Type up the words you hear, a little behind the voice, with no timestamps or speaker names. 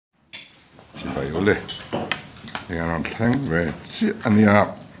chỉ phải ole thì nó thắng về chiếc anh ya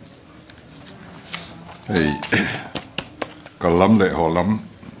thì cả lắm lệ họ lắm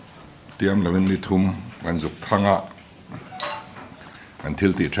tiêm là mình đi thum anh dục thăng á anh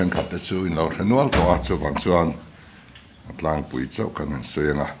thiếu tỷ trên khát đất suy nó trên nual to cho bằng chuan lang bụi châu cần anh suy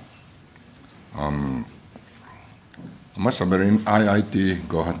ngà mà samarin IIT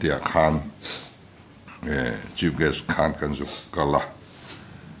go hati khan chief guest khan kan dục kala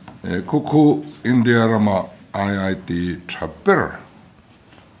kuku India rama IIT chapter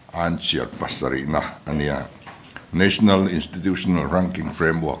an chiat pasari na ania National Institutional Ranking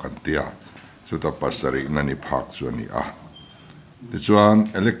Framework antia suta pasari na ni phak chuani a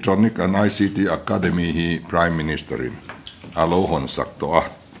tichuan Electronic and ICT Academy hi Prime Ministerin alo hon sak to a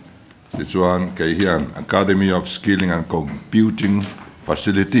tichuan ke hian Academy of Skilling and Computing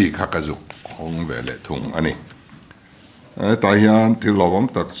Facility khakazuk hong vele thung ani ta hian tilawam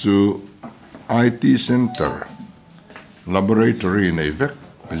tak chu IT Center Laboratory nei vek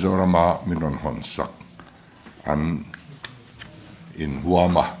Zorama minon hon sak an in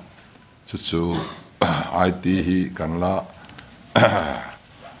huama chu IT hi kan la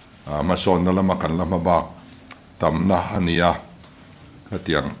mason na lama kan lama ba tamna ania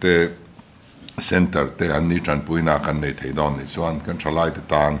hatiang te center te anni tran puina kan nei theidon ni chuan kan thalai te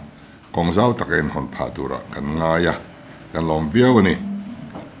tan kongzau taken hon phadura kan ngaya kan lom viau ni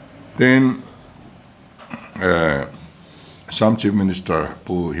then some chief minister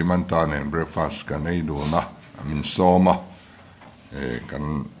pu himantan and breakfast kan ei do na min soma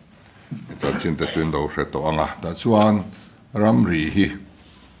kan ta chinta twin do hreto anga ta chuan ramri hi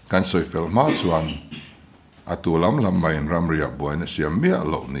kan soifel ma chuan atulam lammain ramri abuaina siam mia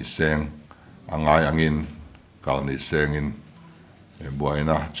lo ni seng angai angin kal ni sengin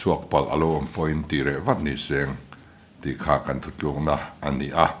buaina chuak pal alo point ti re vat ni seng ti kha kan thutlung na ani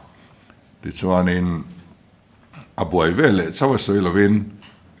a ti chuanin abuai vele chawa soilovin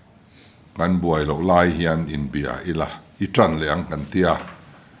kan buai lo lai hian in bia ila I tran leang kan tia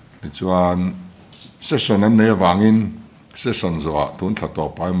ti chuan session an ne wangin session zo tun tha to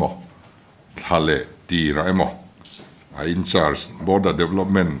pai mo thale ti rai mo a in charge border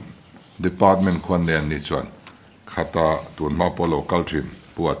development department khwan nen ni chuan khata tun ma po local thin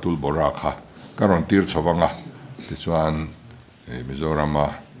pu atul borak ha karon tir chawanga ti chuan Mizorama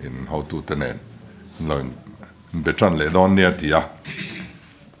in how to tenen loin betran le don nia tia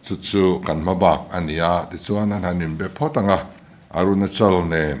chu kan mabak ania ti chuan an hanin be photanga Arunachal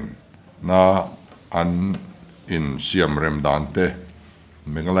nen na an in Siam Rem Dan te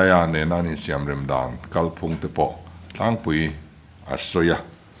Mengalaya ne na in Siam Rem Dan kalphung te po tlang pui asoya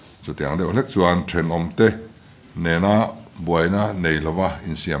chu tiang de olek chuan then om te ne na buaina nei lova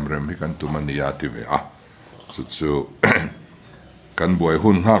in Siam Rem hi kan tumania ti ve a chu kan buai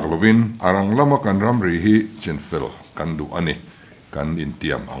hun hak lovin arang lama kan ramri hi chinfel kan du ani kan in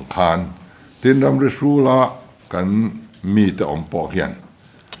tiam ang khan tin ramri rula kan mi te om po hian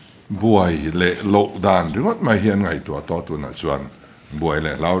buai le lo dan ringot mai hian ngai to tu na chuan buai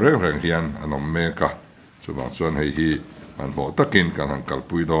le lau reng hian anom meka chubang chuan hei hi an mo takin kan han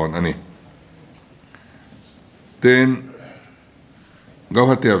kalpui don ani ten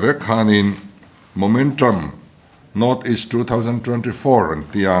gawhatia vek khanin momentum Northeast 2024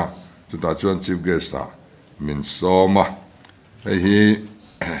 and tia chuta chuan chief guest a min soma hei hi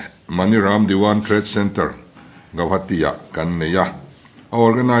Maniram Diwan Trade Center gawhatia kan neya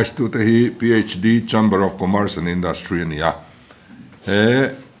organized to the PhD Chamber of Commerce and Industry nia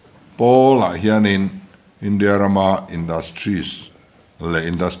Paul hianin India Rama Industries le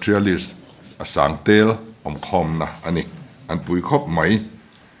industrialist asangtel omkhom na ani an pui khop mai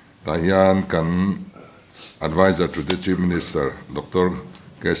ta hian kan advisor to the chief minister Dr.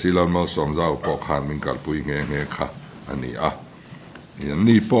 Kesilan Mau Somzau po khan min kal pui nge kha ani a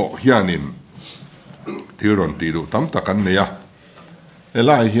ni po hianin thiron ti du tam takan neya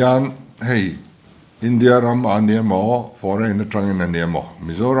elai hian hei India ram aniamo foreign trangin aniamo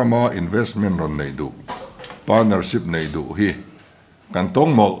Mizorama investment ron nei du partnership nei du hi kan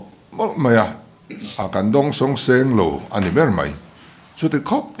tong mol maya a kan dong song seng lo ani ber mai chu te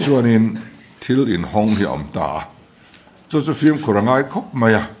khop chuanin thil in hong hi am ta chu film kurangai khop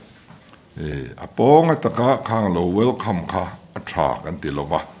maya a pong ataka khang lo welcome kha atha kan ti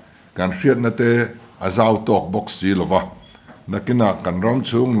lova kan hriat na te azau tok box si lova nakina kan ram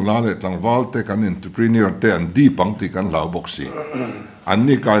chung la le tlangwal te kan entrepreneur te an di pang ti kan lau box si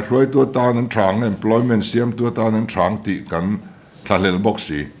anni kai roi tu tan an thang employment siam tu tan an thang ti kan thalel box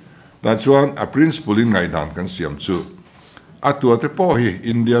si da chuan a principle in ngai dan kan siam chu atua te po hi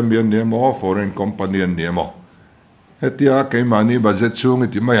India mian nemo foreign company nemo hetia ke mani budget chung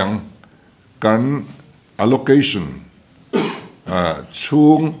ti mayang kan allocation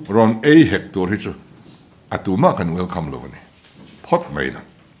chung ron a hector hi chu atuma kan welcome lo ni phot mai na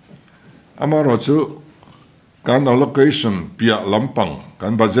amaro chu kan allocation pia lampang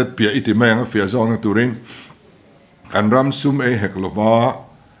kan budget pia iti mai ang fia zone turin kan ram sum a hek lova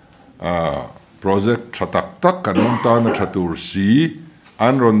project thatak tak kan ram ta na thatur si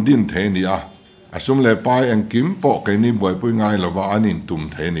an ron din the ni a asum le pai ang kim po ke ni boy pui ngai lova anin tum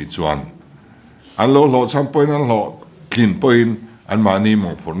the ni chuan an lo sam point an lo clean point an mani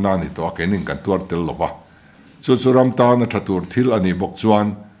mo forna ni to ke ning kan tuar tel lova chu ram ta na thatur thil ani bok chuan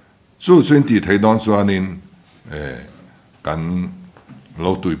chu 20 thei don chuanin kan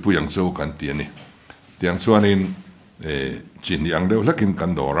lo tui pu yang zo kan ti ni tiang chuanin chin yang deuh lakin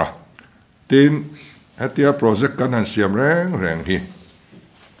kan dora tin hatia project kan han siam reng hi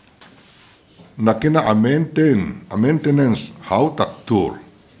nakina a maintenance how tak tur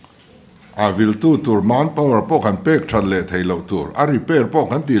a vil tu tur manpower po kan pek than le theilo tur a repair po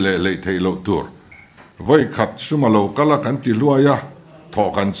kan ti le theilo tur voi khat sumalo kala kan ti luaya tho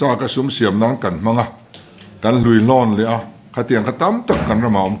kan cha ka sum siam nan kan manga kan lui lon le a khatiang khatam tak kan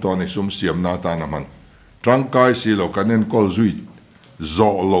rama om to ni sum siam na ta na man trangkai si lo kanen kol zui zo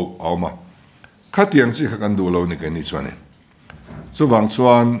lo awma khatiang si kan du lo ni kan ni chuanin chuwang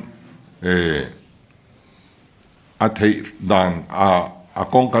chuan a thei dan a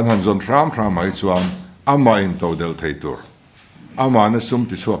kong kan han zon ram mai chuan ama in to del theitur ama na sum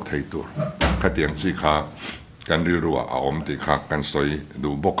ti chuak theitur khatiang chi kha kan ril ruwa a om ti kha kan soi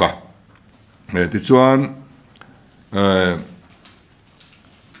du boka ti chuan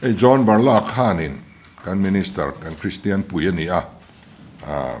John Barla Khanin kan minister kan Christian Puyania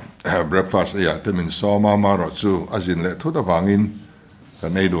breakfast ya temin soma maro chu azin le thu da wangin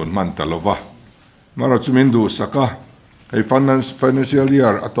kan ei don man talova maro chu min du saka ei financial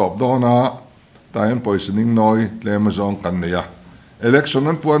year atop dona time poisoning noi tlem zong kan ya election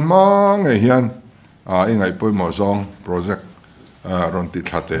an puan mang e hian ingai poi mo zong project ron ti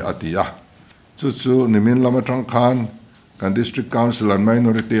thate atia chu nimin lama tang khan kan district council and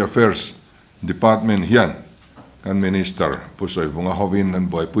minority affairs department hian kan minister pusoi vunga hovin an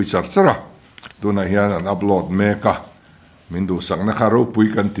boy pui charchara tuna hian an upload meka min du sakna kharo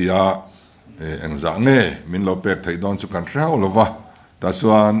pui kan tia eng za nge min lo pek thai don chu kan rau lova ta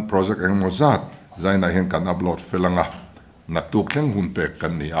chuan project eng mozat zaina hian kan upload felanga na tu kleng hun pek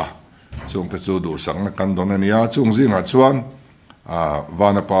kan nia chung ta chu du sakna kan don ania chung zinga chuan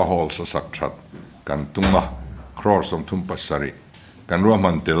vanapa hall sa sak that kan tunga cross som thum pasari kan ro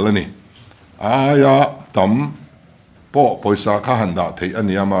man telani aya tam po poisa kha handa thei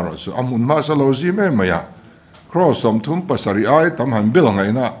ania maro su amun ma sa lo ji me maya cross som thum pasari ai tam han bil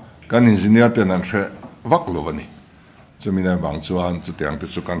ngai na kan engineer ten an re vak lovani chumina bang chuan chu tiang te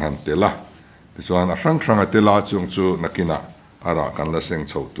chu kan han tela te chuan a sang atela chung chu nakina ara kan la seng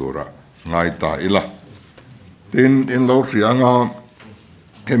chho tura ngai ta ila tin in lo rianga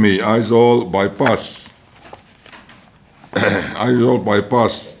hemi aizol bypass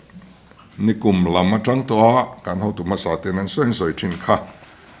nikum lama tang toa kan ho tu masa tenan soi thin kha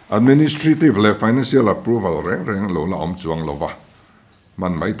administrative le financial approval reng lo la om chuang lova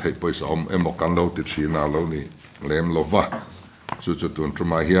man mai thei poisa om emo kan lo ti thina lo ni lem lova chu tun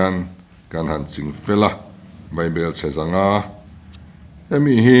truma hian kan han ching fela bible chezanga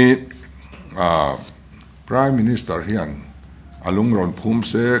emi hi prime minister hian alung ron phum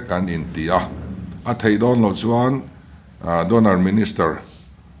se kan india a thei don lo chuan donor minister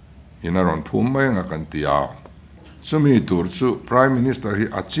inaron phum mai nga kan tia sumi tur chu prime minister hi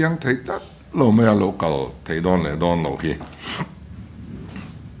achiang thei tak lo me local thei don le don lo hi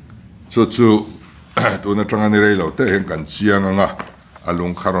chu tu na tangani rei lo te hen kan chiang anga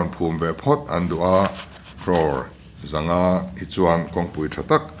alung kharon phum ve phot andua crore zanga ichuan kongpui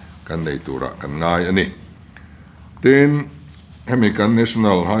thatak kan nei tura kan ngai ani tin hemi kan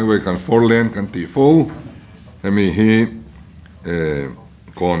national highway kan 4 lane kan ti fo hemi hi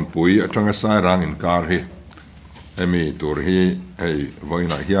kon pui atanga sai rang in kar hi emi tur hi ei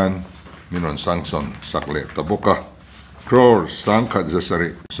voina hian minon sanction sakle taboka crore sangkhat jasari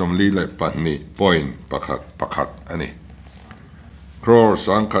somli le pani point pakhat ani crore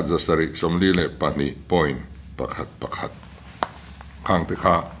sangkhat jasari somli le pani point pakhat khang te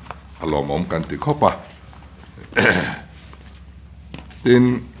kha alomom kan ti khopa tin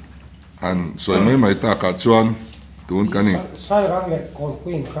an soi mai ta ka chuan tun kani sai rang le kon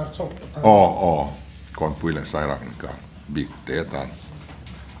queen kar chok kon pui le sai rang ka big te tan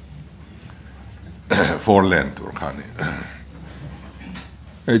 4 lane tur khani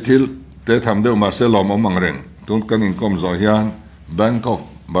ei thil te tham deu ma se lom mang reng tun kanin kom zo hian bank of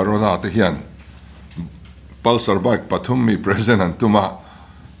baroda te hian pulsar bike pathumi president tuma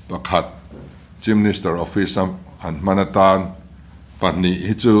pakhat chief minister office an manatan pani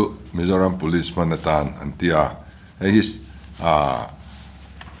hichu Mizoram police manatan antia his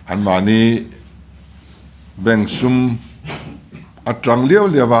an mani beng sum atrang liao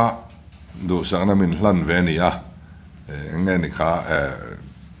liawa do sang min hlan ve ni a nge ni kha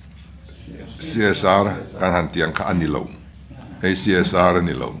CSR kan han tiang kha anilo CSR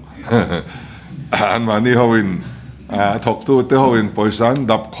anilo an mani hoin thok tu te hoin poisan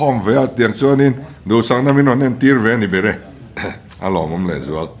dap khom ve tiang chuanin do sang min onen tir ve ni bere alo mom le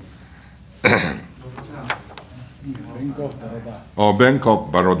zual Bank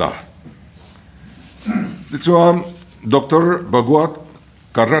of Baroda chuan Dr. Bagwat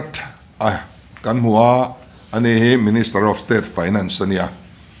Karat kan hua ani Minister of State Finance ania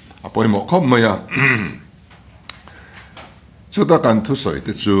apoi mo khom maya chuta kan thu soi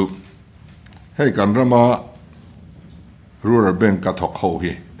te chu hei kan rama rural bank ka thok ho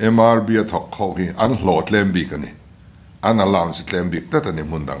hi MRB a thok ho hi an hlot lem bi kani an allowance lem bi ta tani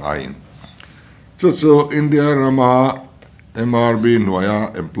mundang ain chu India rama MRB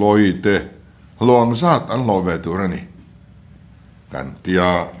noya employee te luang zat an lo ve turani kan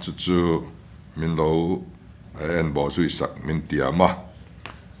tia chu min lo en bo sui sak min tia ma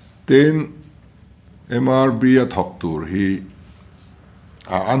ten MRB a thok tur hi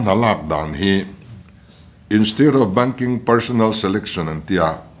an halak dan hi instead of banking personal selection and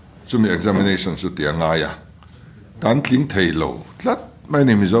tia chumi examination su tia ngaya kan tling thei lo tlat mai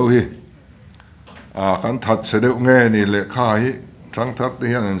ni mi zo hi kan that se deuh nge ni le kha hi thang thar te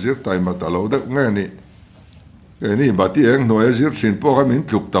hian an zir tai ma ta lo deuh nge ni ni ba ti eng noi zir sin po ka min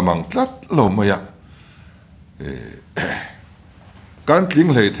pluk tamang tlat lo maya kan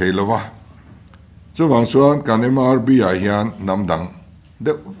tling lei thei lo wa chu wang suan kan MRB a hian nam dang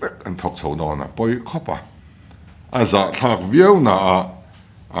deuh vek an thok chho no na poi khopa aza thak viau na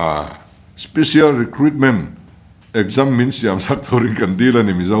special recruitment exam min siam sak thori kan dil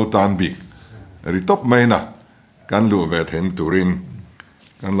ani mi zo tan bik ri top mai na kan lu ve then turin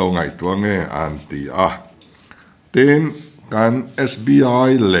kan lo ngai tua nge an ti ten kan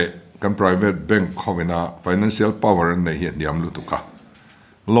SBI le kan private bank khowina financial power nei hian niam lu tu ka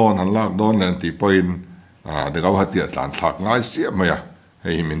loan han lak don len ti point de gau hatia tlan thak ngai sia maya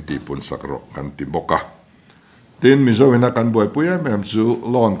hei min ti pun sakro kan ti boka ten mi zo ina kan boy puya mem chu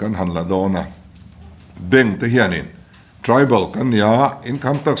loan kan han la dona bank te hianin tribal kan ya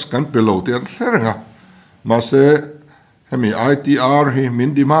income tax kan pelo te theringa ma se hemi ITR hi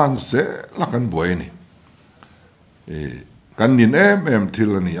min demand se la kan boy ni kan nin em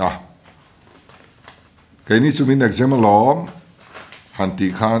thilani kai ni chu min exam lom hanti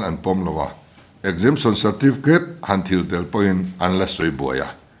khan an pom lowa exemption certificate hantil tel point unless soi boya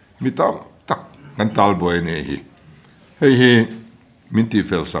mitam tak kan tal boy ne hi hei min ti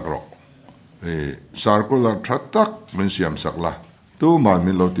fel sakro circular thatak min siam sakla tu man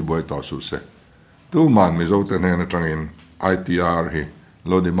min lo ti boy to su se tu man mi zo te ne na tangin ITR hi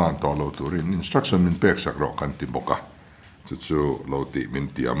lo demand to lo turin instruction min pek sakro kan ti boka chu lo ti min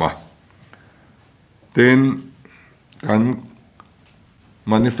ti ama ten kan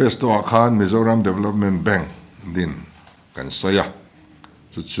manifesto akhan Mizoram Development Bank din kan saya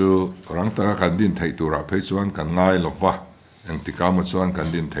chu rangta kan din thei tura phei chuan kan ngai lova eng tikama chuan kan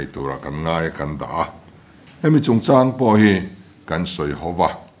din thei tura kan ngai kan da hemi chungchang po hi kan soi hova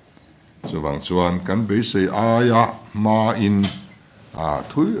chuwang chuan kan be sei aya ma in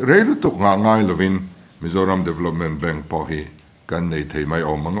thui reilu tuk ngai lovin Mizoram Development Bank po hi kan nei thei mai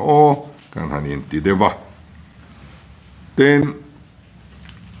omang kan hanin ti dewa ten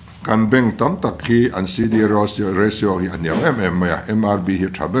kan bank tam tak hi an CD ratio hi an yam maya MRB hi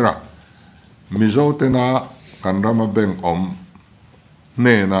thabera mizo tena kan rama bank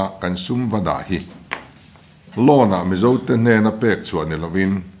ne na kan sum wada hi lona mizo te ne na pek chu ani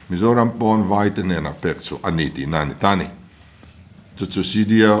lovin Mizoram pon vai te ne na pek chu ani ti nani tani chu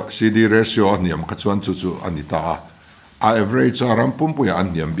CD ratio an yam ka chuan chu ani ta average ram pum pu ya an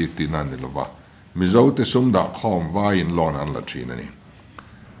yam bik ti nani lova mizo te sum da khom vai in lon an la thin ani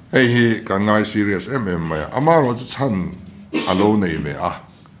hi kan ngai serious maya amaro chu chan alo nei me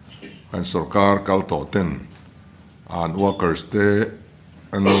kan sarkar kal to ten an workers te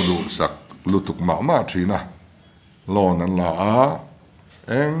ano lu sak lutuk ma thina lon an la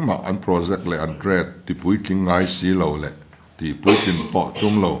eng ma an project le an threat ti pui king ngai si lo le ti pui tin po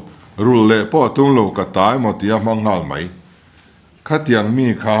tum lo rule le po tum lo ka tai mo tia mangal mai khatiang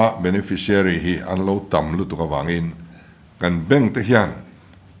mi kha beneficiary hi an lo tam lutuk awangin kan bank te hian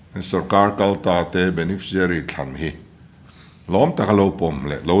sarkar kalta te beneficiary than hi lom ta lo pom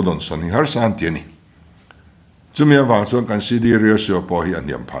le lo don son har san ti ni chu mi wang chuan kan cd ratio po hi an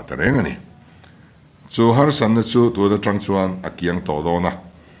niam pha ta reng ani chu har san na chu tu da tang chuan a kiang to do na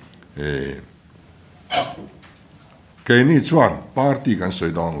ke ni chuan party kan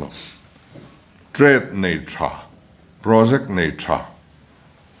soi dong lo trade nei tha project nei tha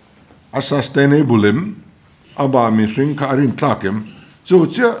a sustainable aba mi hring kha rin tlakem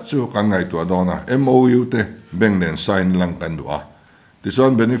chu kan ngai tu adona MOU te beng nen sign lang kan dua ti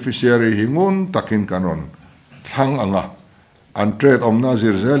chuan beneficiary hingun takin kanon thang anga an trade omna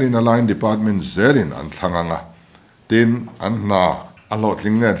zir zelin align department zelin an thang anga tin an na alot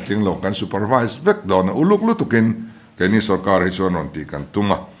linget linglo kan supervise vek don uluk lutukin keni sarkar hi chuan on ti kan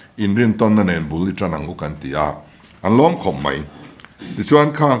tunga in rin ton na nen buli chanangu kan ti a an lom khom mai ti chuan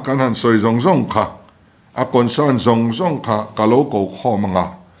kha kan han soi zong kha a concern zong kha kalo ko khomanga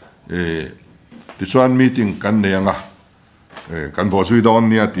ti chuan meeting kan ne anga kan bo sui don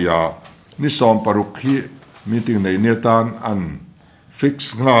nia tia ni som paruk hi meeting nei ne tan an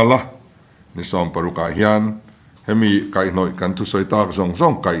fix ngala ni som paruka hian hemi kai noi kan tu soi tak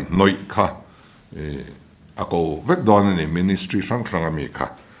zong kai noi kha ako vek don ni ministry sang ami kha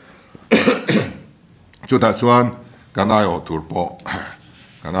chu ta chuan kan ai o tur po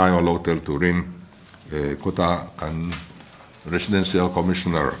kan ai o local turin kota kan residential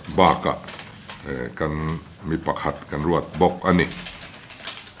commissioner baka kan mi pakhat kan ruat bok ani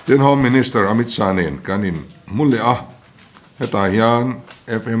tin home minister Amit Sanin kanin mulia heta hian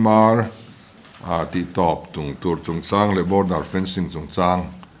FMR ti top tung tur chung chang le border fencing chung chang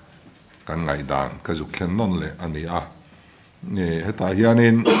kan ngai dan ka zu khen non le ani a ne heta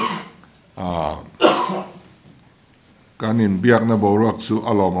hianin kanin biak na borak chu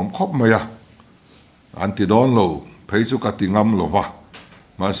alomam khop maya anti don lo phei chu ka tingam lo wa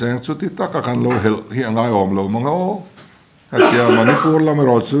ma seng chu ti ta ka kan lo hel hi angai om lo manga o atia manipur la me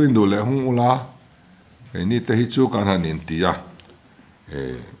ro chu indu le hung ula ni te hi chu kan hanin tia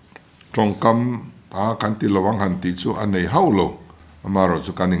tongkam ta kan ti lawang han ti chu anei haulo amaro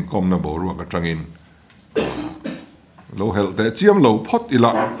chu kanin kom na boru ka tangin lo hel te chiam lo phot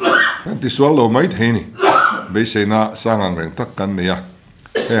ila kan ti swal lo mai theni be sena sangang reng tak kan ne ya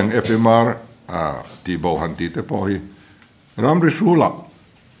heng FMR ti bo han ti te po hi ram ri shula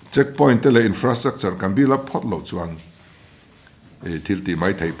checkpoint te le infrastructure kan bi la phot lo chuan thil ti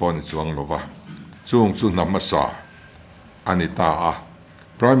mai thei pon chuang lo wa chung chu namasa anita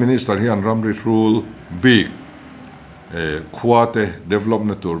Prime Minister hian ram ri rule big Kuate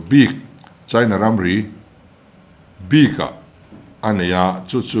development tour big China ramri bika anaya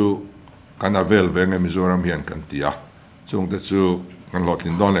chu kana vel venge Zoram hian kan tia chung te chu kan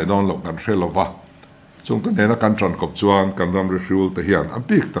lotin don le don lo kan threlova chung te na kan tran kop chuan kan ram ri fuel te hian a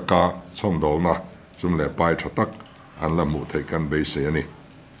big taka chom dol na chum le pai thatak an la mu thei kan be se ani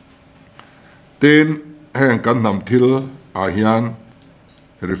ten heng kan nam thil a hian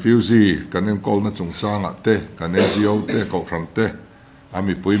refugee kan en kol na chung sanga te kan NGO te ko tran te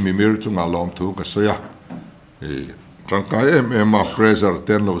ami pui mi mir chunga lom thu ka soya trangkai ma pressure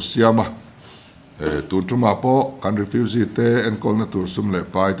ten lo siama tu tuma po kan refugee te en kol na tur sum le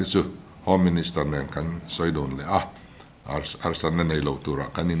pai te chu home minister nen kan soidon le ar san na nei lo tura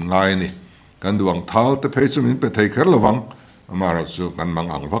kan in ngai ni kan duang thal te phei chum in pe thei kher lawang amara chu kan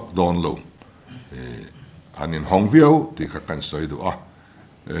mangang vak don lo anin hongviau ti ka kan soidu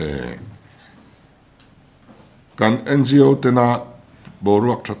kan NGO te na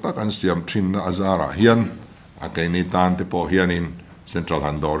boruak thata kan siam thin na azara hian akaini tan te po hianin central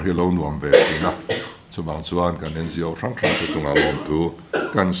handor hi lo nuam ve tina chubang chuan kan NGO thang te chunga lom tu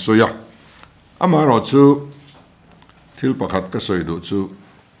kan soya amaro chu thil pakhat ka soidu chu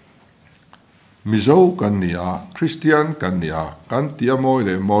mizo kan nia Christian kan nia kan tia moi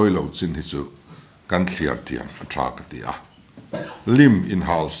le moi lo chin hi chu kan thliar tiam atha ka tia lim in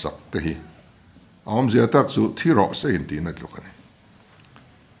hal sak te hi om zia tak chu thiro se in ti na tlokani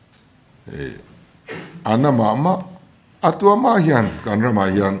anama ma atua ma hian kan rama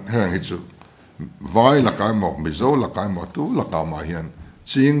hian heng hi chu vai la kai mo mizo la kai mo tu la ka ma hian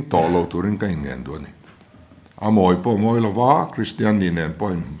ching to lo turin kai ngen do ni amoi po moi lo wa Christian ni nen po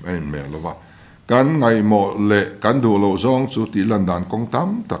en me lo wa kan ngai mo le kan du lo zong chu ti landan kong tam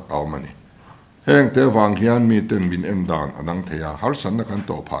tak aw mani heng te wang hian mi ten bin em dan anang thea har san na kan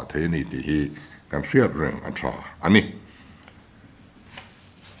to pha the ni ti hi kan riat reng atha ani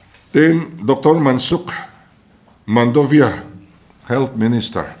ten Dr. Mansuk Mandovia Health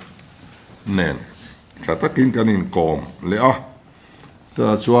Minister nen thatakin kanin kom le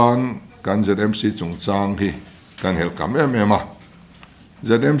ta chuan kan ZMC chung chang hi kan hel kam em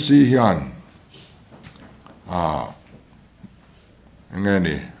ZMC hian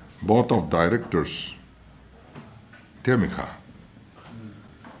ngani board of directors thế mình khá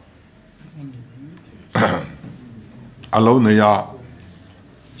alo này à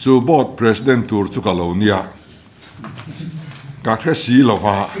chú bot president tour chú cả lâu nia các cái xí lo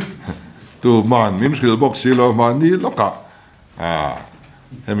va tu man min khil bok xí lo man ni lo cả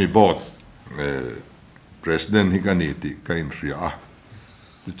hemi bot president hi cái này thì cái in ria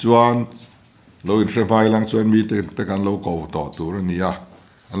chuan lo in tre vai lang chuan mi te kan lo ko to tur ania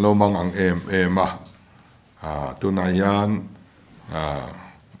an lo mang ang em tu na yan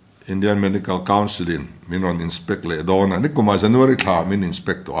Indian Medical Council in min inspect le don ani kuma January tha min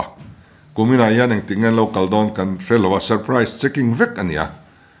inspect to kumina yan ang tingan local don kan fellow surprise checking vek ania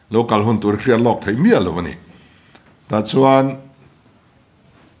local hun tur khria lok thai mi alo ni ta chuan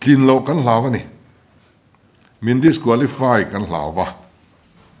kin lo kan lawa ni min disqualify kan lawa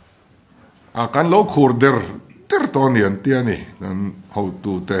kan lo khurder ter ton yan tiani kan how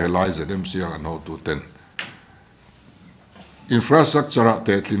to te lai zedem sia kan how to ten infrastructure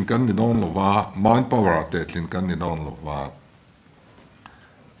te tlin kan ni don lova manpower te tlin kan ni don lova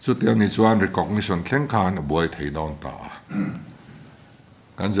chu te ni chuan recognition thleng khan buai thei don ta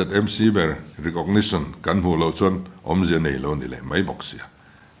kan zet MC ber recognition kan hu lo chuan omje nei lo ni le mai boxia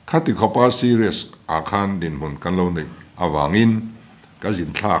khati khopa serious akhan din mun kan lo nei awangin ka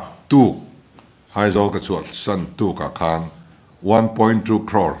jin thak tu haizol ka chuat san tu ka khan 1.2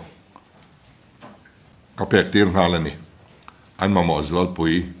 crore ka pek tir ngalani an ma mo zwal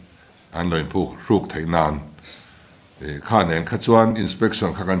pui an loin pu ruk thai nan khan en khachuan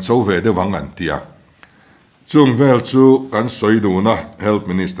inspection kha kan chove de wangan tia chung vel chu kan soidu na health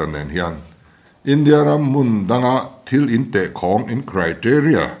minister nen hian India ram mun danga thil in te khong in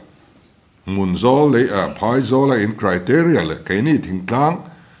criteria mun zol le phai zola in criteria le kaini thingtlang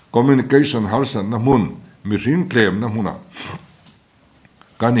communication harsan na mun mirin claim na muna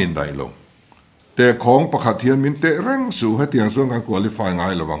kanin dailo te khong pakhat hian min te reng su hetiang chuan kan qualify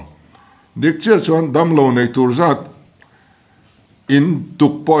ngai lawang dik che chuan dam lo nei tur zat in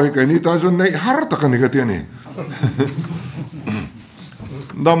tuk po hi kaini ta chuan nei har takani ka tiani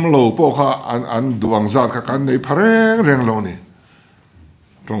dam lo po kha an duang zat ka kan nei phareng reng lo ni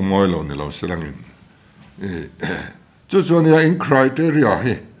trong moi lo ni lo selangin chu chuan ya in criteria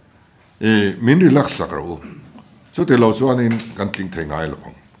hi min relax sakro chu te lo chuan in kan tling thei ngai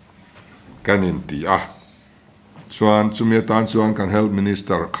lawang kanin ti chuan chumia tan chuan kan health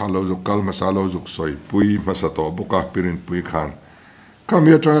minister khalo zuk kal masalo zuk soi pui masato buka pirin pui khan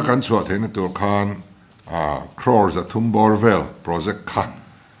kamia tra kan chuat heina tur khan crores a thumborvel project kha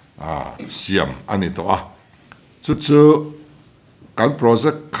siam ani to chu kan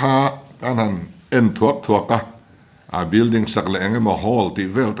project kha kan han en thuak ka building sakle enge ma hall ti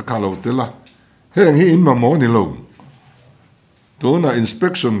vel ta khalo tela heng hi in ma mo ni lo tuna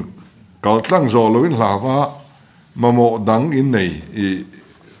inspection kaltlang zo lo in lava mamo dang in nei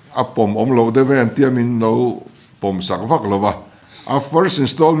apom omlo de ven tiamin no pom sakvak lova a first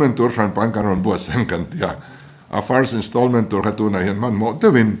installment tur fran pan karon bo sen kan tia a first installment tur hatuna hian man mo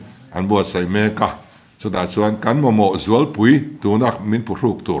devin an bo sai meka so da chuan kan mo zual pui tunak min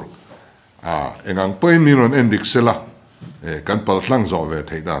puruk tur engang poi minon endik sela kan paltlang zo ve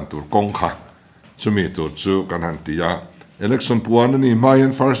theidan tur kongkha chumi tu chu kan han tia election puan ni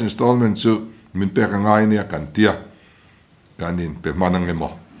mayan first installment chu min pe ka ngai ni kan tia kanin pe manang emo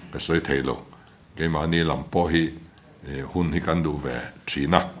ka soi thailo ke mani lam po hi hun hi kan du ve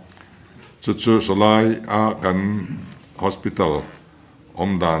thina chu solai kan hospital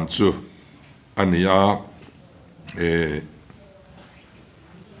omdan chu ania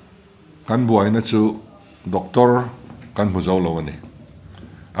kan buai na chu doctor kan muzo lo ani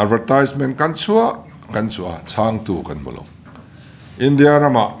advertisement kan chua chang tu kan molo India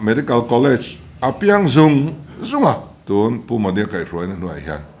rama medical college apiang zunga tun puma de kai roina no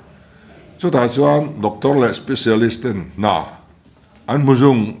hian chu ta chuan doctor le specialist na an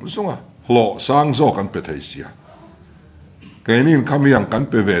muzung zunga lo sang zo kan pe theisia kainin kamiang kan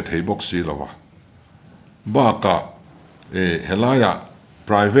pe ve thei boxi lawa ba ka helaya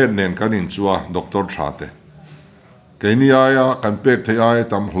private nen kan in chua doctor thate kainia ya kan pe thei ai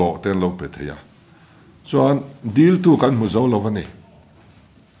tam hlo ten lo pe theia chuan deal tu kan muzo lo vani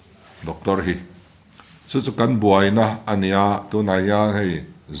doctor hi chu kan buaina ania tu na ya hei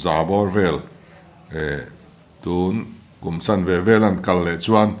zaborvel tun kumsan velan kalle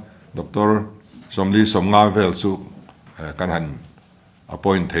chuan doctor somli somnga vel chu kan han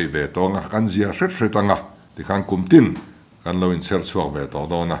appoint thei ve tonga kan zia hretanga ti kan kumtin kan lo in ser chuak ve to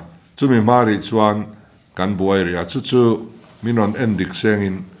dona chumi mari chuan kan buai ria chu minon endik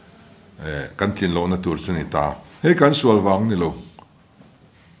sengin kan tin lo na tur chuni ta he kan sual wang ni lo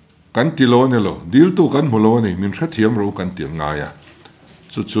kan tilo ne lo deal tu kan mulo ni min kha thiam ro kan tiang nga ya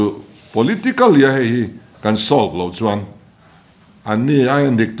chu political ya hi kan solve lo chuan ani ai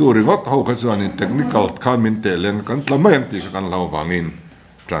dik tu ringot ho kha chuan in technical khan min te leng kan tlamai ti kan lo wangin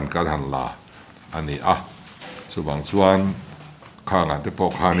tran kan han la ani chu wang chuan khanga te po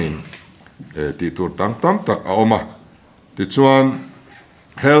khanin ti tur tam tak a oma ti chuan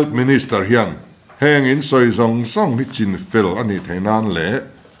health minister hian heng in soi zong song ni chin fel ani theinan le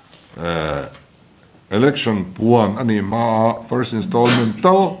election puan ani ma first installment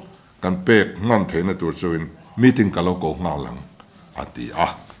tal kan pek ngan theina tur chuin meeting kalo ko ngalang ati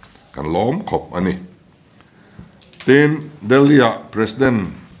kan lom khop ani tin Delhi president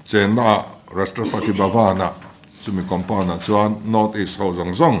chena Rashtrapati Bhavana sumi kompana chuan North East ho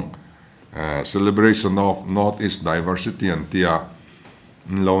zong zong celebration of North East diversity and tia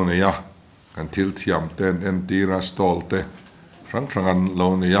lo ne ya kan thil thiam ten en tira stol te rang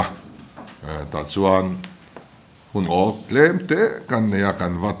lo ne ya ta chuan hun o tlem te kan ne ya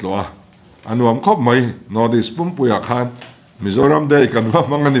kan vat lo anuam khop mai North East pumpuya khan Mizoram de kan va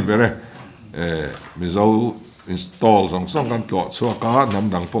mangani bere Mizo install zong song kan tlo chuaka nam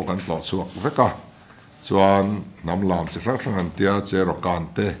dang po kan tlo chuak veka chuan nam lam chi rang tia che ro kan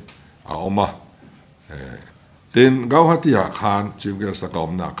te a oma tin Gauhatia khan chief guest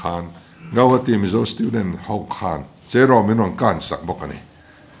akom na khan Gauhati Mizo student ho khan che ro min on kan sak bokani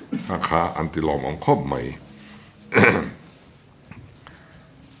kha antilom on khop mai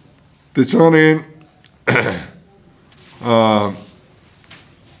ti chuanin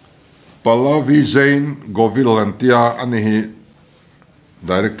Pallavi Zain Govilantia anihi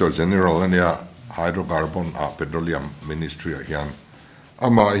Director General ania Hydrocarbon Petroleum Ministry hian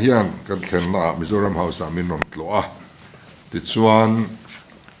ama hian kan thlenna Mizoram House minon tloa ti chuan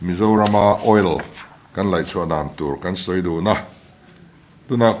Mizoram oil kan lai chuanan tur kan soidu na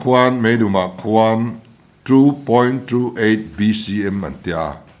tuna khuan meiduma khuan 2.28 BCM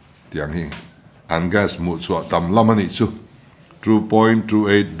antia tiang hi an gas mu chua tam lamani chu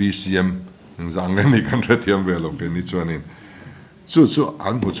 2.28 BCM zangani kan rathiam velo ke ni chuanin chu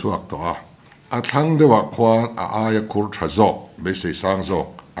an bu chuak to a thang dewa khwan a ya khur thazo be se sang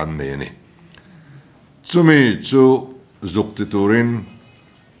zo an ne ni chumi chu zukti turin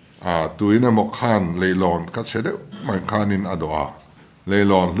tuina mo khan leilon ka chede mai khanin adoa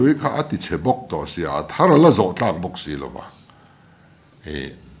leilon lui kha ati chebok to sia tharala zo tlak bok si lo ba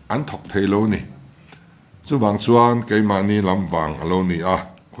an thok theilo ni chu bang chuan keimani lamwang alo ni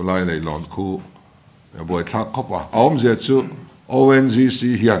khulai leilon khu boi thak khopa aum je chu ONGC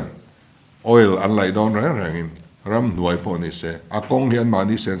hian oil an lai don rangin ram nuai po ni se akong hian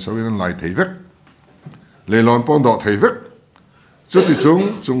mani sen sawin lai theivek leilon pon do theivek chu ti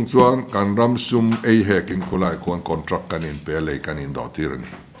chung chuan kan ram sum ei hekin khulai khon contract kanin pe le kanin do tirani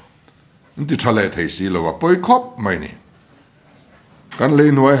inti thale theisi lo poi khop mai ni kan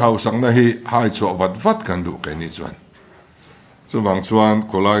le nuai hau sang na hi hai cho vat kan du ke ni chuan chu wang chuan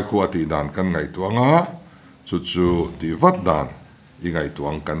khulai khu ati dan kan ngai tuanga chu ti vat dan i ngai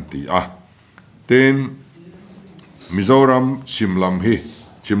tuang kan ti ten Mizoram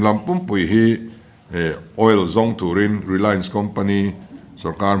chimlam pumpui hi oil zong turin Reliance Company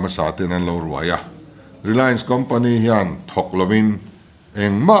sarkar masaten an lo ruaya Reliance Company hian thok lovin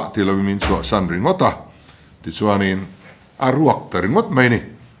engma tilovin chu san ringota ti chuanin aruak taringot mai ni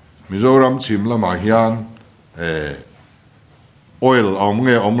Mizoram chimlama hian oil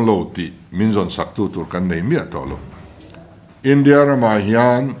omlo ti minzon saktu tur kan nei mi atolo India rama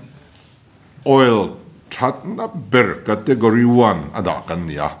hian oil thatna ber category 1 ada kan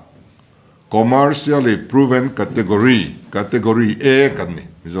nia commercially proven category A kan ni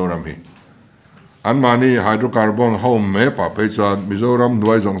Mizoram hi anmani hydrocarbon home me pa pe chuan Mizoram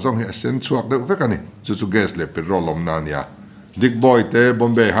nuai zong song hi sen chuak de ve kan ni chu gas le petrol lom na nia dik boy te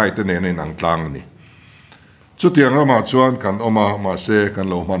Bombay hai te ne ang tlang ni chu tiang rama chuan kan oma ma se kan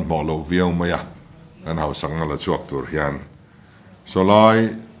lo man mo lo viau maya kan hau sang la chuak tur hian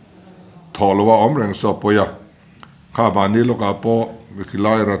solai tholwa omreng so poya kha bani lo ka po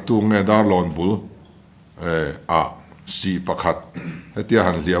vikilai ratu nge dar lon bul si pakhat hetia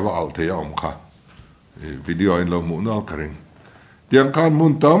han liawa al the om kha video in lo mu na karing tiang kan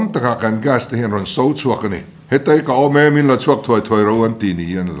mun tam taka kan gas te hen ron so chuak ni hetai ka ome min la chuak thoi ro an ti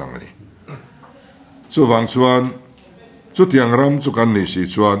ni an lang ni chu wang chuan chu tiang ram chu kan ni si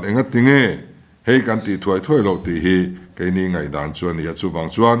chuan enga tinge hei kan ti thoi lo ti hi ke ni ngai dan chuan ya chu wang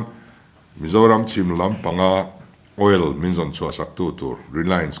chuan Mizoram chimlam panga oil minzon chua saktu tur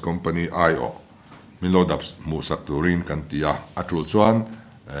Reliance Company IO minlodap mu sakturin kan tia atul chuan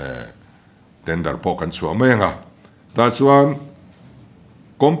tender po kan chua menga ta chuan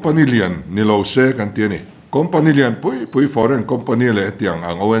company lian nilo se kan ti ni company lian pui foreign company le tiang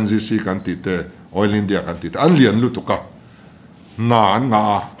ang ONGC kan ti te Oil India kan ti an lian lu tu ka na an nga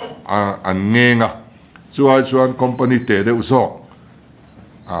an nge nga chuan company te de usok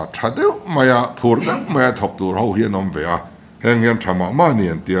thade maya phur maya thok tur ho hian om ve a heng hian thama ma ni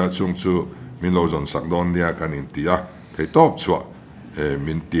an tia chung chu min lo zon sak don nia kan in tia thei top chua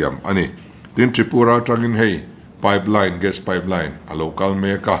min tiam ani tin Tripura tangin hei pipeline gas pipeline a local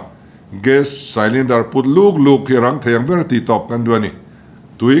meka gas cylinder put luk hi rang theng ber ti top kan duani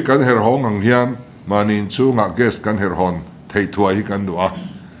tui kan her hong ang hian manin chu nga gas kan her hon thei thua hi kan dua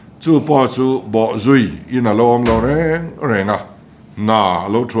chu po chu bo zui in a lom lo renga na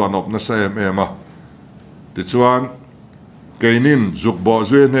lo thuan op na sem ema ti chuan keinin zuk bo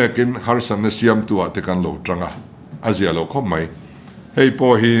zui ne kin harsan na siam tua te kan lo tanga azia lo khom mai hei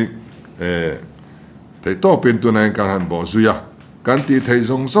po hi thei to pin tu nai kan han bo zuya kan ti thei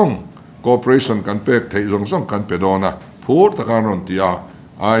zong cooperation kan pek thei zong kan pedona phur ta kan ron tia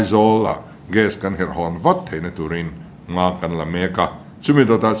aizola gas kan her hon vat thei na turin nga kan la meka chumi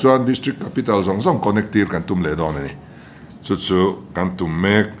ta chuan district capital zong connectir kan tum le don ni chu kan tum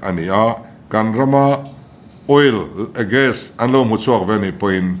mek ania kan rama oil gas an lo mu chuak veni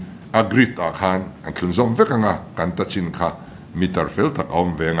point agrit a khan an tlun zom vekanga kan ta chin kha meter fel tak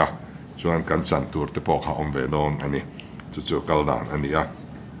om venga chuan kan chan tur te po kha om ve don ani chu kaldan ania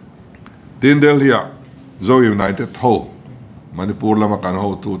tin del hia zo united ho manipur lama kan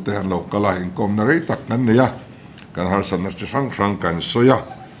ho tu te han lo kala in kom na rei tak nan nia kan har san na sang kan soya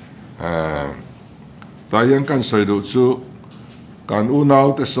ta yang kan soi du chu kan u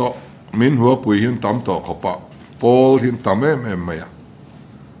nau te so min hua pui hin tam to khopa pol hin tam em maya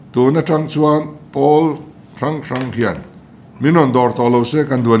tu na tang chuan pol sang hian minon dor to lo se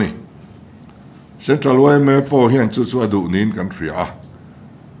kan duani central way me po hian chu adu nin kan tria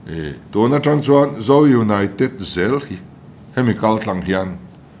tu na tang chuan zo united zel hi chemical tlang hian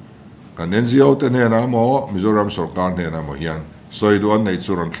kan NGO te ne na mo Mizoram sarkar ne na mo hian soi duan nei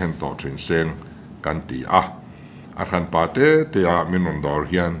churon thlen to thin seng kan ti a khan pa te a minon dor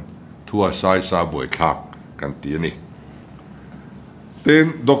hian thua sai sa boi thak kan ti ni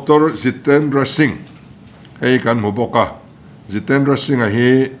ten Dr. Jitendra Singh hei kan mu boka Jitendra Singh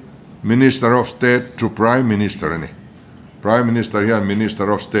hi Minister of State to Prime Minister ni Prime Minister hian Minister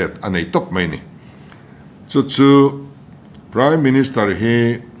of State anei top mai ni chu Prime Minister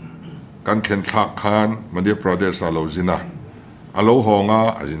hi kan thlen thak khan Madhya Pradesh alo zina alo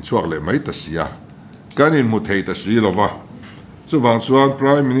honga azin chuak le mai ta sia kan in mu thei ta si lova chu wang chuan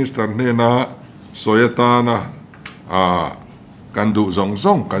Prime Minister ne na soyatana kan du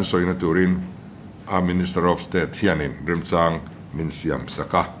zong kan soina turin a Minister of State hianin rimchang min siam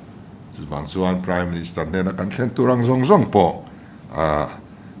saka chu wang chuan Prime Minister ne na kan thlen turang zong po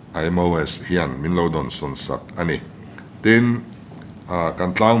MOS hian min lo don son sak ani tin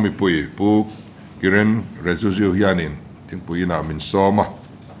kan tlang mi pui pu kiren rezuziu hianin tin pui na min soma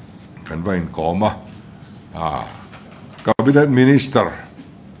kan vain koma cabinet minister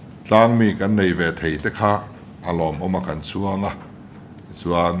tlang mi kan nei ve thei te kha alom oma kan chuanga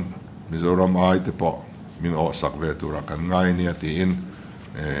chuan Mizoram ai te po min o sak ve tura kan ngai ni ati in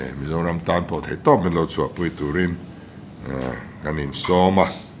Mizoram tan po thei top min lo chu pui turin kan in soma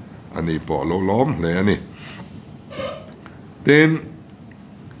ani po lo lom le ani ten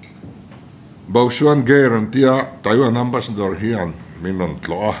Bausuan guarantee Taiwan ambassador hian minon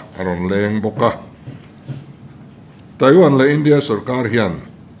tloa aron leng boka Taiwan la India sarkar hian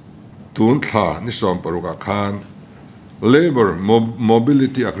tun thla ni som paruka khan labor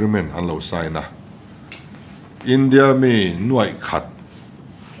mobility agreement an lo saina India mi nuai khat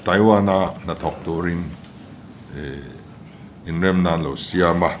Taiwan na thok turin in rem nan lo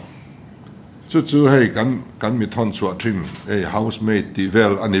siama chu hei kan mi thon chua thin housemate ti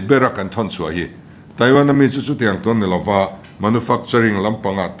vel ani bera kan thon chua hi Taiwan mi chu tiang ton ne lova manufacturing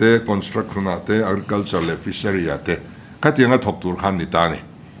lampanga te construction te agriculture le fishery te khatianga thok tur khan ni ta ni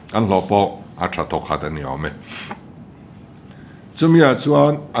an lopo atha thok khat ani ome chumia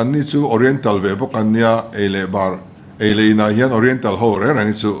chuan anni chu oriental ve bokan nia ele ina hian oriental ho re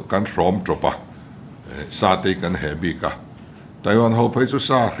rang chu kan from tropa sa te kan hebi ka Taiwan ho phei chu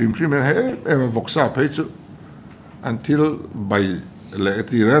sa hrim he em voksa phei chu until by le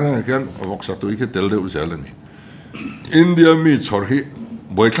ti rana kan voksa tu ke tel de uzelani India mi chor hi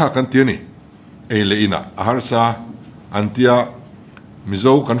boikha kan tiani ele ina harsa antia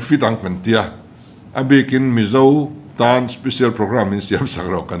mizo kan fitang kan tia abikin mizo tan special program in siam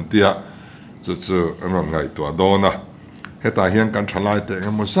sagro kan tia chu anon ngai to dona heta hian kan thalai te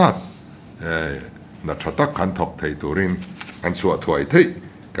emosat na thatak kan thok thei turin an chua thuai thei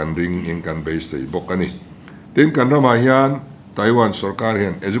kan ring in kan base sei bok ani tin kan rama hian Taiwan sarkar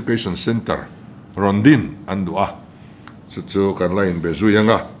hian education center rondin andua chu kan lain bezu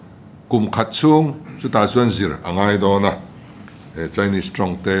yanga kum khat chung chu ta chuan zir angai dona Chinese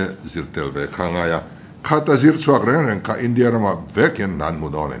strong te zir tel ve khanga ya khata zir chuak reng ka India rama veken nan mu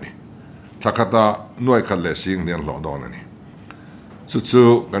don ani takata nuai khat le sing nian lo don ani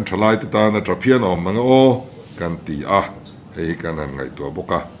chu kan thalai ta na trapian om manga o kan ti a hei kan an ngai to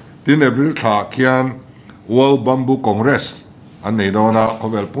boka tin April tha khian World Bamboo Congress an nei dona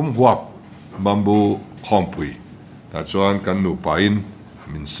khovel pum huap bamboo khompui ta chuan kan nu pain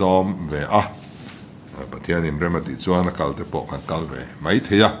min som ve a pathian in remati chuan kal te po kan kal ve mai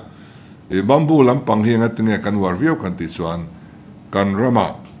theya e bamboo lampang hi nge kan war view kan ti chuan kan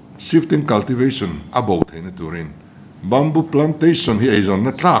rama shifting cultivation about theina turin bamboo plantation hi aizon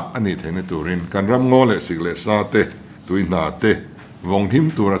na tlak ani theina turin kan ram ngole sigle sa te tuina te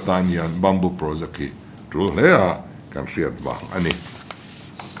vonghim turatanian bamboo project hi trul lea kan riat bang ani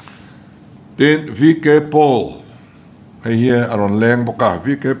tin VK Paul hei aron leng boka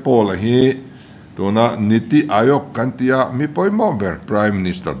VK Paul hi tuna niti ayok kantia mi poimo ver Prime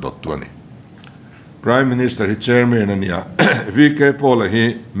Minister dottuani Prime Minister hi chairman ania VK Paul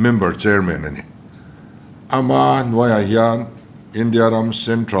hi member chairman ani ama noya hian India Ram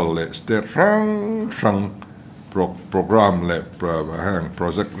Central le state rang program le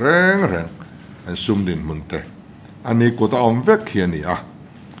project reng an sumdin munte ani kota om vek hiani a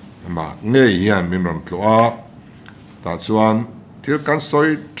ma nge hian mimram tloa ta chuan thil kan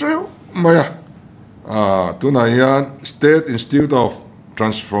soi treu maya tuna hian State Institute of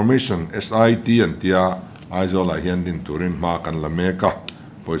Transformation SIT an tia aizola hian din turin ma kan la meka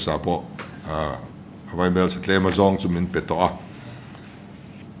poisa po vai bel se tlema zong chumin peto a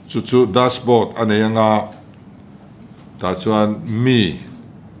chu dashboard aneyanga ta chuan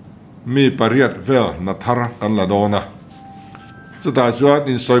mi pariat vel na thar kan la dona chu ta chuan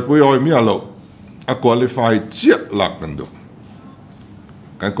in soipui oi mi alo a qualified chiat lak nan do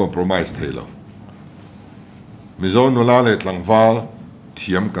kan compromise thelo mizon nual le tlangwal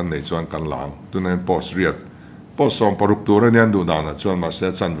thiam kan nei chuan kan lang tunen post riat post som paruk tur anian du dana chuan ma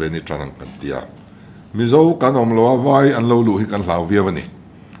se chan ve ni tranang kan tia mizo kan om lo vai an lo lu hi kan hlau viawani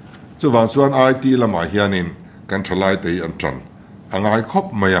chu wang chuan IT lama hianin kan thalai te an tran angai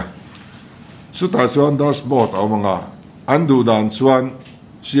khop maya chu ta chuan dashboard awanga andu dan chuan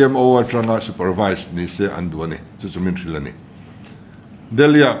CMO atranga supervise ni se andu ani chu chumin thilani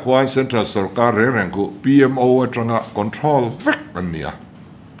Delhi Kwan Central Sarkar rengku PMO atranga control vek ania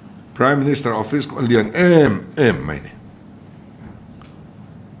Prime Minister Office ko lian mai ni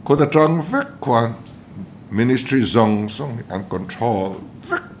ko da trang vek kwan Ministry zong and control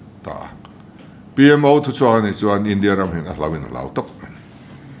vek ta PMO tu chuan ni chuan India ram hin ahlawin lau tok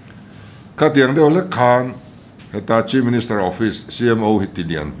katiang de ole khan eta Chief Minister Office CMO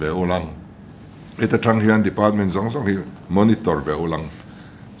hitilian ve ulang eta trang hian department zong hi monitor ve ulang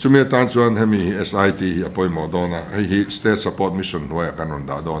chumi tan chuan hemi SIT hi apoi modona hi state support mission wa kanon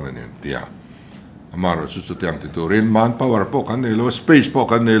da don ni tia amaro chu tiang ti turin manpower po kan nei lo space po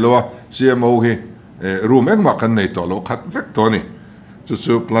kan nei lo CMO hi room ek ma kan nei to lo khat vek to ni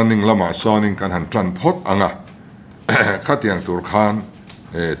chu planning lama soning kan han tran phot anga khatiang tur khan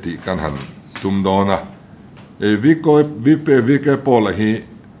ti kan han tum dona VK Paul hi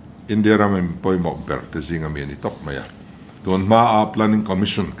India ram poi mo ber te zinga mi ni top maya don ma a planning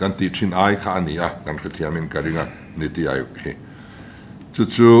commission kan ti thin ai kha ania kan khithiamin karinga niti ayuk hi chu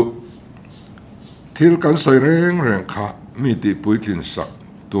thil kan soi reng kha mi ti puitlin sak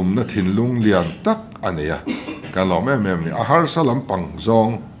tum na thin lung lian tak ania kan lo me ni a har salam pang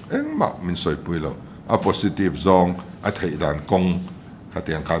zong engma min soi puilo a positive zong a thei dan kong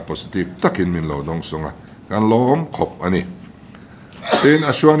khatiang kha positive takin min lo dong songa kan lom khop ani tin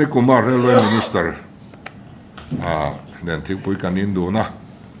Ashwani Kumar Railway Minister den thik pui kan in du na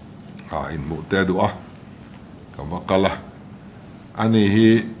in mu te du a kawakala ani hi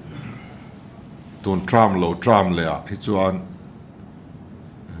tun tram le a hi chuan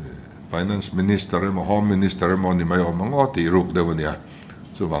finance minister mo home minister mo ni mai omango ti ruk dewania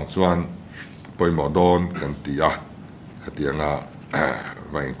chuwang chuan poimo don kan tia hatianga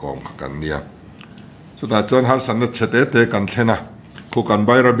vain kom kan nia so da chuan har san na chete te kan thena khu kan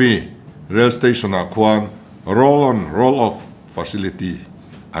bairabi rail station a khuan roll on roll off facility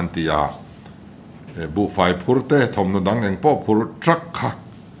antia bu fai purte thomno dang eng po pur truck kha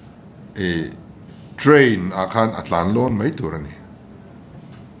train akhan atlan lon mai turani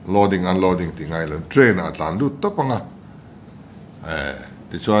loading unloading tingai lon train atlan lu topanga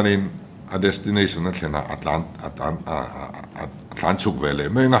ti chuanin a destination na thena atlan tlan chuk ve le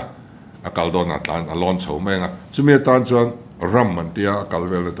me nga akal don atlan alon chho me nga chumi tan chuan ram man tia akal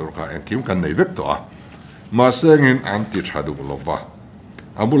vel le tur kha en kim kan nei vek to a ma sengin anti thadu lova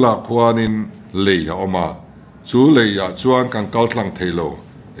abula khuanin le ya oma chu le ya chuan kan kal tlang theilo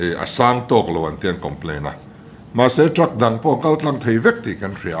a sang tok lo an tian complain a ma se truck dang po kal tlang thei vek ti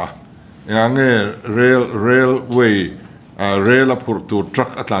kan ria yang railway rail a phur tu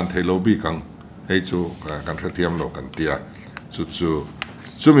truck atlan theilo bi kang hei chu kan thatiam lo kan tia chu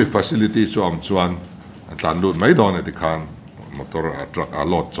chumi facility chu am chuan atlan lut mai don e ti khan motor a truck a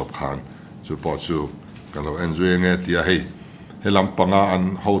lot chop khan chu po chu kan lo enjoy nge tia hei he lampanga an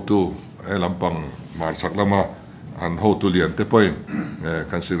how to he lampang mar sak lama an how to lian te point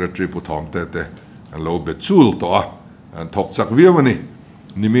kan secretary pu thom te an lo be chul to a an thok chak viawani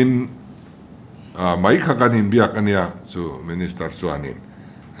nimin mai kha kanin biak ania chu minister chuanin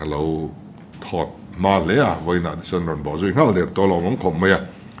hello thot ma le a voina son ron bo zui ngal der to lo ngom khom maya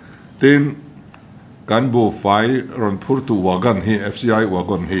tin kan bu fai ron phur tu wagan hi FCI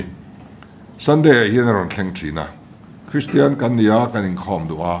wagon hi Sunday hian ron thleng thina Christian kan nia kan in khom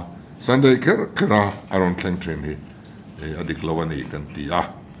duwa Sunday kera aron thleng thin hi adik lawani kan tia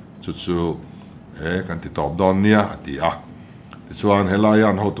chu kan ti top don nia tia chuan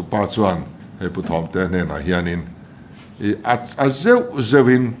helayan ho tu pa chuan he pu thom te ne na hianin a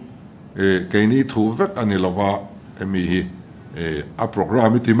zewin keini thu vek ani lova emi hi a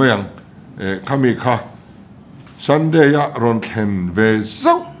program ti mayang khami kha Sunday ya ron thlen ve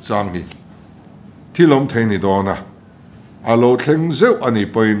zau chang hi thilom theini dona alo thleng zeu ani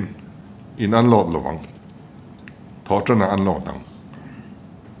point in unload lovang thotana unload ang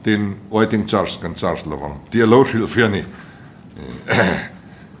tin waiting charge kan charge lovang ti lo thil fiani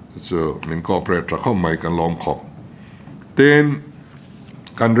so min corporate tra khom mai kan lom khop ten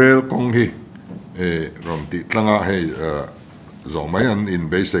kan rel kong hi rom ti tlanga hei zo mai an in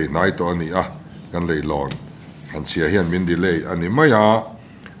base nai to ani a kan lei lon han sia hian min delay ani maya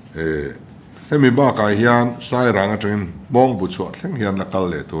hemi ba ka hian sai rang atrin bong bu chu thleng hian la kal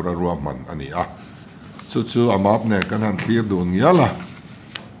le tura ruam man ani a chu amap ne kan han thlir du ngiala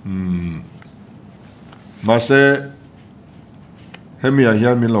ma se hemi a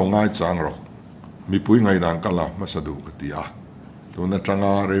hian min lo ngai chang ro mi pui ngai dan kala masadu ka tia tuna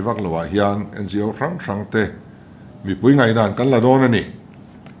tanga rewak lawa hian NGO rang te mi pui ngai dan kan la don ani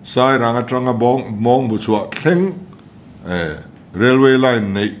sai rang atanga bong bu chu thleng railway line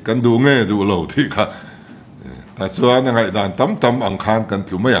nei kan du nge du lo thi kha ta chuan ngai dan tam ang khan kan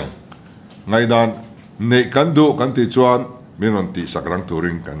tlu mayang ngai dan nei kan du kan ti chuan minon ti sakrang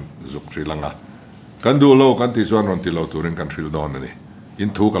turing kan zuk Sri Lanka kan du lo kan ti chuan ron ti lo turing kan thil don ani in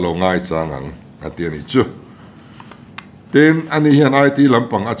thu ka lo ngai chang ang atiani chu ten ani hian IT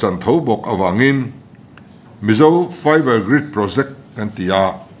lampang achan tho bok awangin mizo fiber grid project kan tia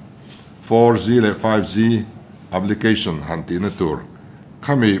 4G le 5G application hantina tur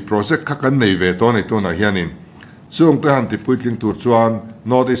khami project kha kan nei ve to nei to na hianin chung te han ti puitling tur chuan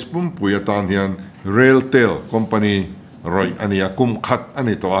notice pum puyatan hian railtel company roi ania kum khat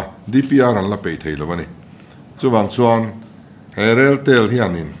ani to a DPR an la pe theilo wani chuwang chuan he railtel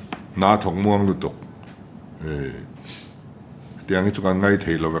hianin na thong muang lu tok tiang chu kan ngai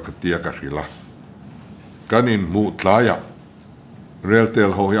theilo wa khatia ka rila kanin mu tlaya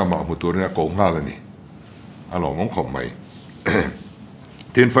railtel ho ya ma mu turna ko ngal ani alo mong khom mai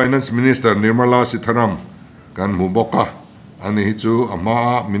tin finance minister Nirmala Sitharam kan mu boka ani hi chu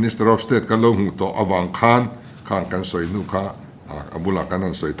ama minister of state kan lo hu to awang khan kan soi nu kha abula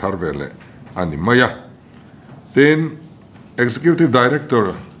kan soi thar vele ani maya tin executive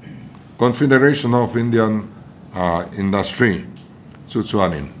director Confederation of Indian Industry chu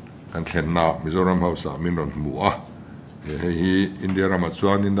chuanin kan thlenna Mizoram House minron mu'a hi India rama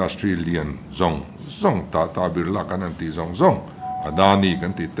chuan industry lian zong ta birla kan anti zong adani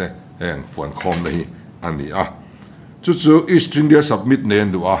kan ti te eng fuan khom nei ani a chu East India submit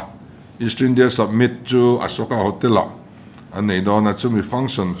nen du a East India submit chu Asoka Hotela an nei dona chu mi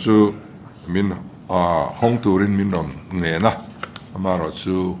function chu min hong turin min ron nge na amaro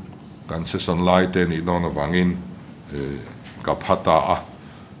chu kan session lai te ni dona wangin kaphata a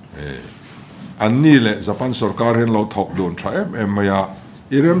anni le Japan sarkar hen lo thok don tha em maya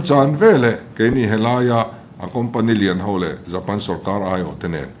irem chan vele ke ni helaya a company lian hole Japan sarkar ai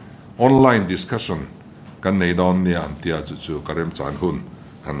otenen online discussion kan nei don ni an tia chu karem chan hun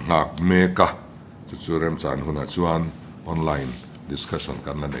an ngak meka chu rem chan hun a chuan online discussion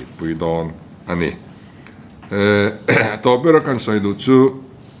kan la nei pui don ani to bera kan sai du chu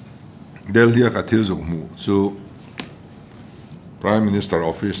Delhi ka thil zu mu chu Prime Minister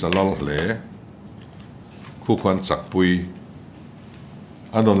Office alal le khu kwan chakpui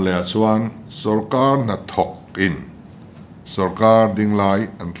adon le chuan sarkar na thok in sarkar ding lai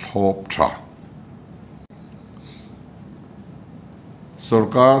an thlop tha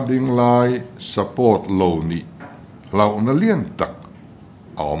sarkar ding lai support lo ni lau na lian tak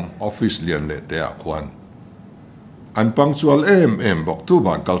office lian le te a khuan an punctual em bok tu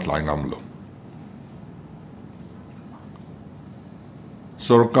ban kal tlai ngam lo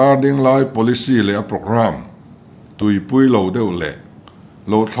sarkar ding lai policy le a program tui pui lo deuh le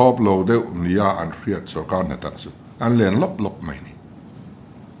lo thlop lo deuh nia an hriat sarkar na tak chu an len lop mai ni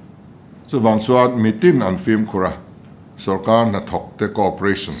chuwang chuan mitin an film khura sarkar na thok te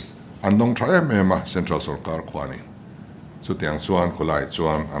cooperation an dong tha em a central sarkar khwani chu tiang chuan khulai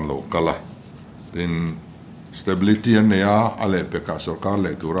chuan an lo kala tin stability an ya ale peka sarkar le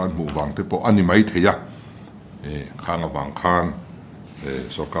turan mu wang te po ani mai theya khang awang khan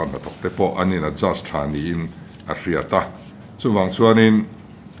sarkar na thok te po ani na just thani in a hriata chuwang chuan in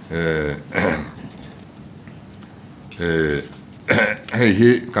hei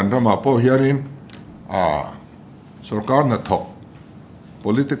hi kan rama po hianin sarkar na thok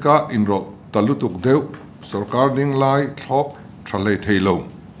politika inro talutuk deuh sarkar ding lai thlop thalei theilo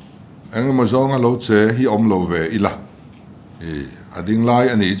engemaw zonga lo che hi om lo ve ila ading lai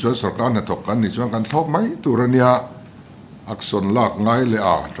ani chuan sarkar na thok kan ni chuan kan thlop mai turania action lak ngai le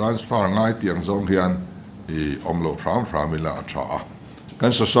transfer ngai tiang zong hian om lo ram ila tha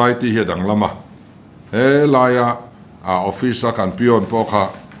kan society hi dang lama he laia office kan pion po kha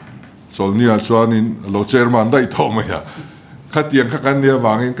solnia chuanin lo chairman dai thoma ya khatiang kha kan nia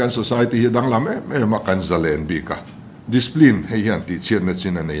wangin kan society hi dang lam ma kan zalen bi ka discipline hei hian ti chen na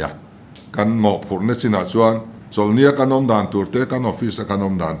chin ania kan mo phur na china chuan solnia kan om dan turte kan office kan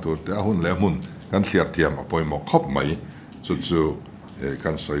om dan turte hun le mun kan thliar thiam apoi mo khop mai chu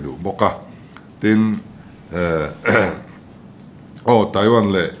kan soidu boka tin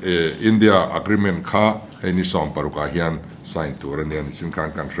Taiwan le India agreement kha ni som paruka hian sign tur anian sin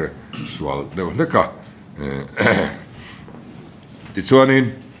kan re swal de leka ti chuanin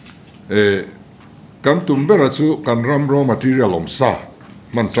kan tumbera chu kan ram raw material omsa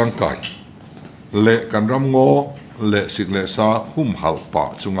man tangkai le kan ram ngo le sigle sa hum hal pa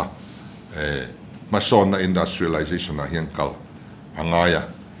chunga mason na industrialization na hian kal angaya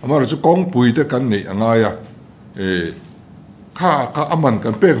amara chu kong pui te kan ni angaya ka aman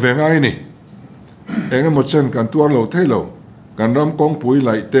kan pek ve ngai ni engemaw chen kan tuar lo thelo kan ram kong pui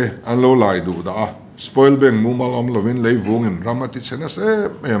lai te an lo lai du da spoil beng mumal om lovin lei vungin ramati chena se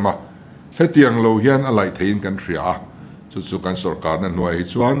ema hetiang lo hian alai thein kan thria chu kan sarkar na nuai hi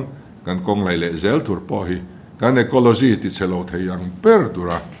chuan kan kong lai le zel tur po hi kan ecology ti chelo theiang per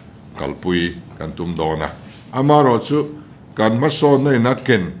dura kalpui kan tum dona amaro chu kan mason nei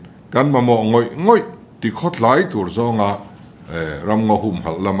naken kan mamo ngoi ti khot lai tur zonga ram ngo hum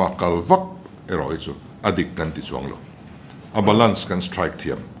hal lama kalvak eroi chu adik kan ti chuang lo a balance kan strike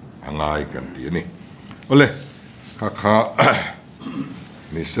thiam angai kan ti ni ole kha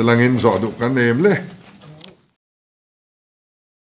ni selangin zo du kan nem le